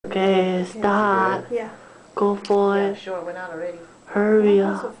Okay, start. Yeah. Go for Yeah, it. sure, it went out already. Hurry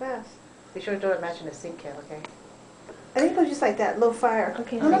Why so up. fast? Be sure to throw it matching the sink cap, okay? I think it was just like that, low fire.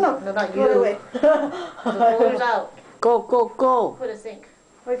 Okay. No, no, no. No, not Go that you. way. The cooler's out. Go, go, go. Put a sink.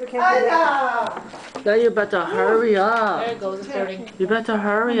 Wait for Campbell. Now you better hurry There up. it goes, it's burning. You better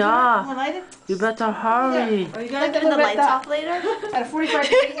hurry Wanna up. light it? You better hurry. Oh, you Gotta gotta turn the lights off later? at a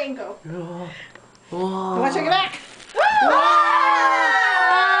 45-degree angle. Whoa. Watch it back. Ah!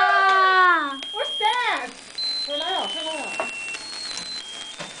 What's that? Turn it off, turn it off.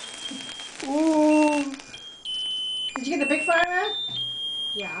 Ooh. Did you get the big fire, man?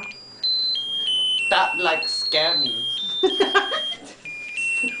 Yeah. That like scared me.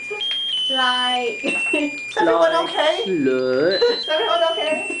 Like. Is everyone okay? Look. Is everyone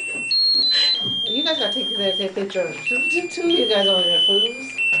okay? You guys gotta take a picture. Two of you guys over there,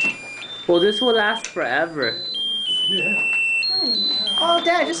 fools. Well, this will last forever. Oh,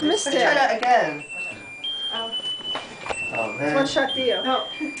 Dad, I just missed Let's try it. that again. Oh. Oh One man. shot deal.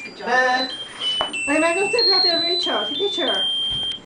 Good job. Man. Hey, man, go take out there, Rachel. Take a picture.